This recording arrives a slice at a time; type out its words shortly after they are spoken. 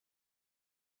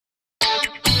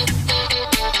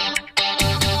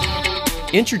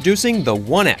Introducing the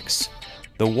SONEX.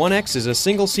 The SONEX is a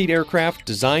single-seat aircraft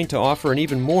designed to offer an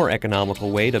even more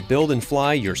economical way to build and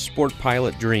fly your sport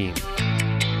pilot dream.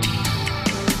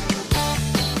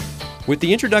 With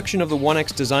the introduction of the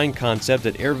SONEX design concept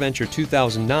at AirVenture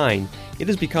 2009, it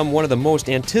has become one of the most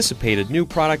anticipated new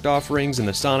product offerings in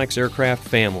the SONEX aircraft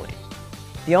family.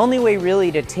 The only way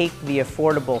really to take the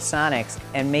affordable SONEX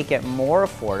and make it more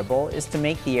affordable is to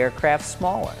make the aircraft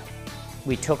smaller.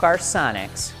 We took our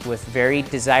SONEX with very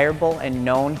desirable and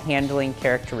known handling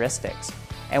characteristics,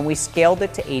 and we scaled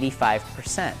it to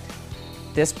 85%.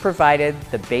 This provided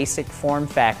the basic form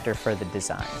factor for the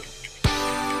design.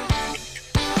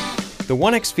 The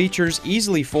SONEX features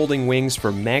easily folding wings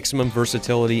for maximum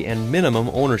versatility and minimum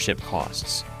ownership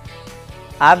costs.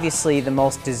 Obviously, the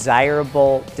most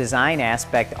desirable design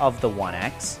aspect of the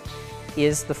SONEX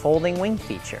is the folding wing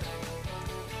feature.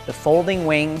 The folding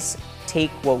wings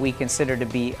take what we consider to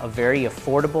be a very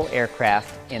affordable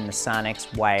aircraft in the SONEX,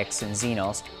 YX, and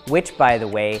Xenos, which, by the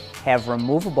way, have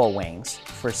removable wings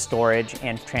for storage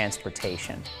and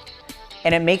transportation.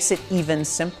 And it makes it even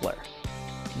simpler.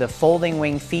 The folding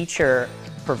wing feature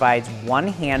provides one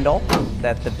handle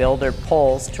that the builder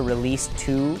pulls to release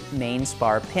two main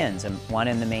spar pins, and one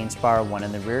in the main spar, one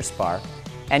in the rear spar,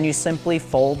 and you simply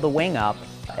fold the wing up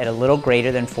at a little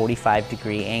greater than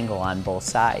 45-degree angle on both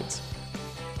sides.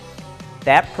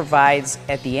 That provides,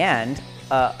 at the end,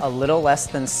 a little less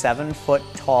than 7-foot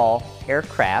tall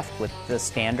aircraft with the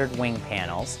standard wing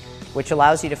panels, which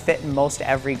allows you to fit in most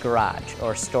every garage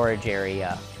or storage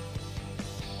area.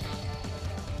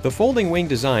 The folding wing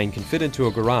design can fit into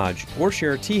a garage or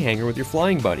share a T-hanger with your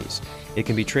flying buddies. It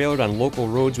can be trailered on local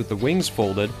roads with the wings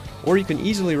folded, or you can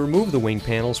easily remove the wing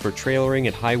panels for trailering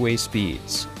at highway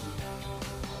speeds.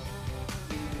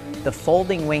 The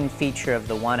folding wing feature of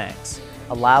the SONEX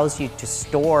allows you to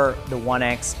store the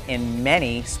SONEX in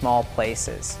many small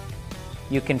places.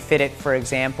 You can fit it, for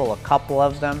example, a couple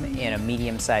of them in a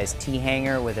medium-sized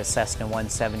T-hanger with a Cessna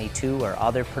 172 or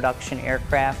other production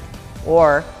aircraft,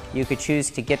 or you could choose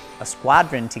to get a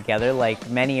squadron together, like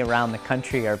many around the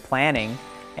country are planning,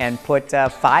 and put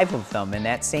 5 of them in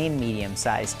that same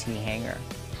medium-sized T-hanger.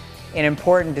 An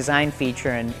important design feature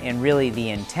and really the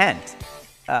intent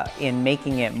in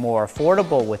making it more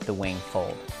affordable with the wing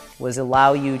fold was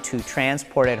allow you to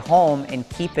transport it home and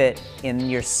keep it in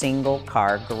your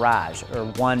single-car garage or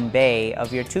one bay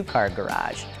of your 2-car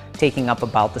garage, taking up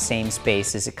about the same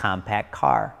space as a compact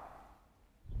car.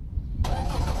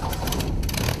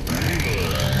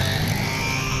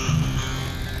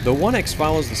 The SONEX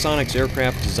follows the SONEX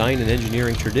aircraft design and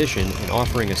engineering tradition in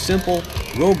offering a simple,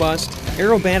 robust,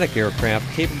 acrobatic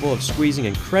aircraft capable of squeezing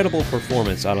incredible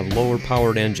performance out of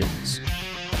lower-powered engines.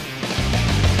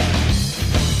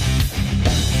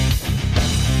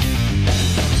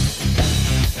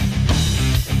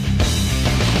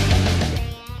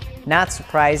 Not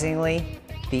surprisingly,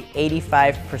 the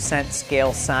 85%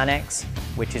 scale SONEX,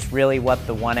 which is really what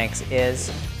the SONEX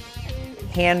is,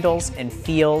 handles and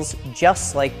feels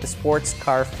just like the sports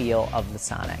car feel of the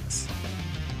SONEX.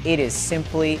 It is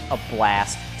simply a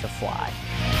blast to fly.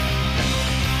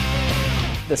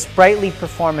 The sprightly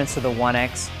performance of the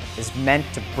SONEX is meant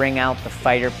to bring out the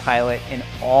fighter pilot in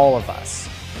all of us.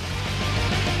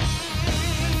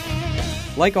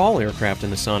 Like all aircraft in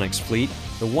the SONEX fleet,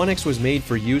 the SONEX was made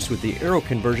for use with the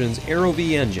AeroConversion's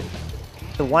AeroV engine.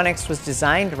 The SONEX was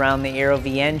designed around the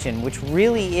AeroV engine, which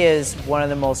really is one of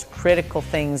the most critical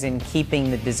things in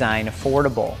keeping the design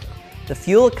affordable. The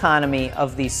fuel economy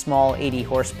of these small 80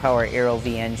 horsepower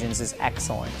AeroV engines is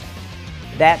excellent.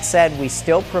 That said, we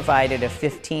still provided a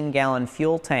 15-gallon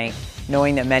fuel tank,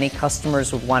 knowing that many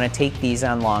customers would want to take these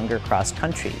on longer cross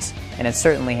countries, and it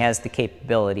certainly has the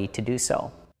capability to do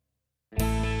so.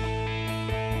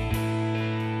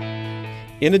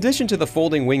 In addition to the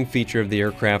folding wing feature of the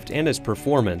aircraft and its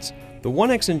performance, the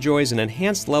SONEX enjoys an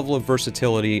enhanced level of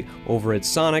versatility over its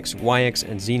SONEX, YX,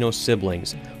 and Xenos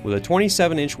siblings, with a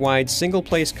 27-inch wide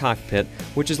single-place cockpit,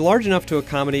 which is large enough to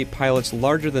accommodate pilots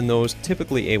larger than those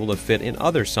typically able to fit in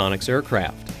other SONEX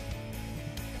aircraft.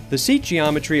 The seat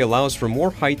geometry allows for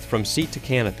more height from seat to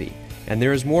canopy, and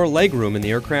there is more legroom in the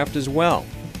aircraft as well.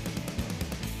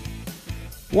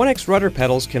 SONEX rudder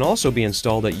pedals can also be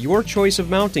installed at your choice of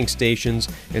mounting stations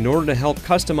in order to help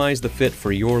customize the fit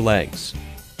for your legs.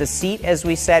 The seat, as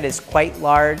we said, is quite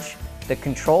large. The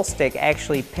control stick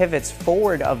actually pivots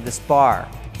forward of the spar,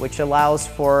 which allows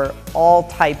for all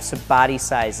types of body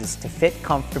sizes to fit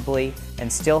comfortably and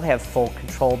still have full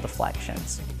control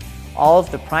deflections. All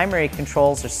of the primary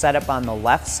controls are set up on the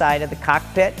left side of the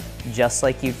cockpit, just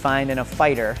like you'd find in a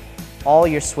fighter. All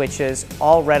your switches,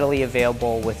 all readily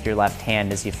available with your left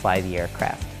hand as you fly the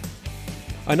aircraft.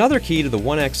 Another key to the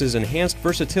 1X's enhanced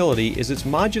versatility is its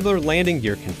modular landing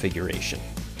gear configuration.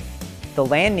 The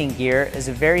landing gear is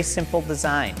a very simple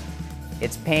design.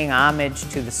 It's paying homage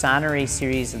to the Sonnery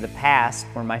series of the past,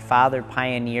 where my father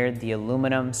pioneered the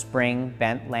aluminum spring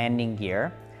bent landing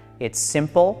gear. It's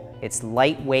simple, it's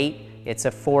lightweight, it's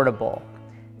affordable.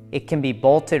 It can be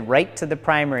bolted right to the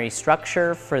primary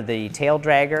structure for the tail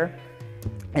dragger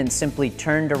and simply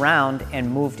turned around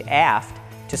and moved aft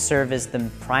to serve as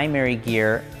the primary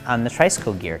gear on the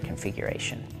tricycle gear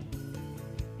configuration.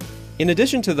 In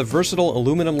addition to the versatile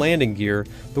aluminum landing gear,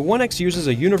 the 1X uses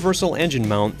a universal engine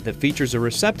mount that features a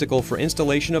receptacle for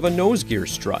installation of a nose gear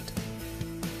strut.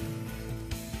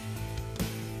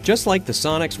 Just like the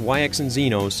SONEX, YX, and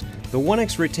Xenos, the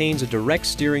 1X retains a direct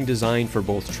steering design for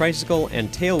both tricycle and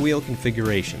tailwheel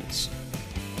configurations.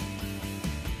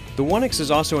 The 1X is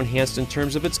also enhanced in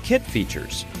terms of its kit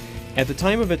features. At the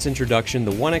time of its introduction,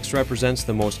 the 1X represents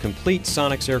the most complete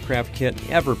SONEX aircraft kit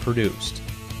ever produced.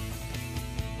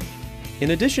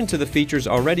 In addition to the features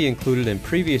already included in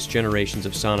previous generations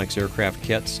of SONEX aircraft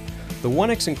kits, the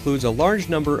 1X includes a large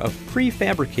number of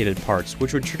prefabricated parts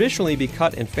which would traditionally be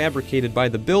cut and fabricated by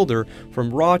the builder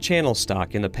from raw channel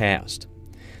stock in the past.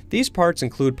 These parts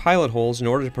include pilot holes in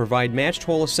order to provide matched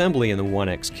hole assembly in the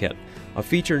 1X kit, a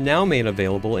feature now made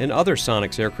available in other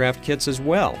SONEX aircraft kits as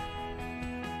well.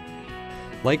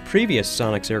 Like previous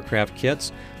SONEX aircraft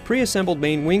kits, pre-assembled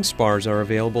main wing spars are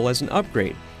available as an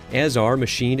upgrade, as are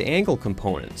machined angle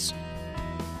components.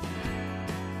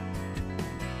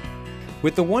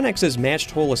 With the 1X's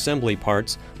matched hole assembly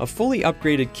parts, a fully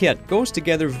upgraded kit goes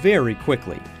together very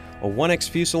quickly. A 1X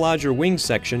fuselage or wing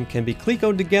section can be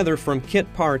clecoed together from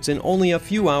kit parts in only a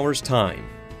few hours' time.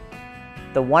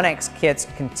 The 1X kits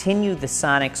continue the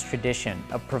SONEX tradition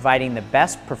of providing the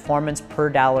best performance per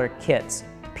dollar kits,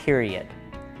 period.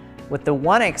 With the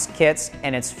 1X kits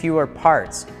and its fewer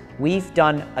parts, we've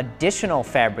done additional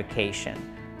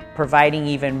fabrication, providing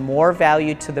even more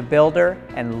value to the builder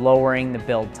and lowering the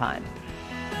build time.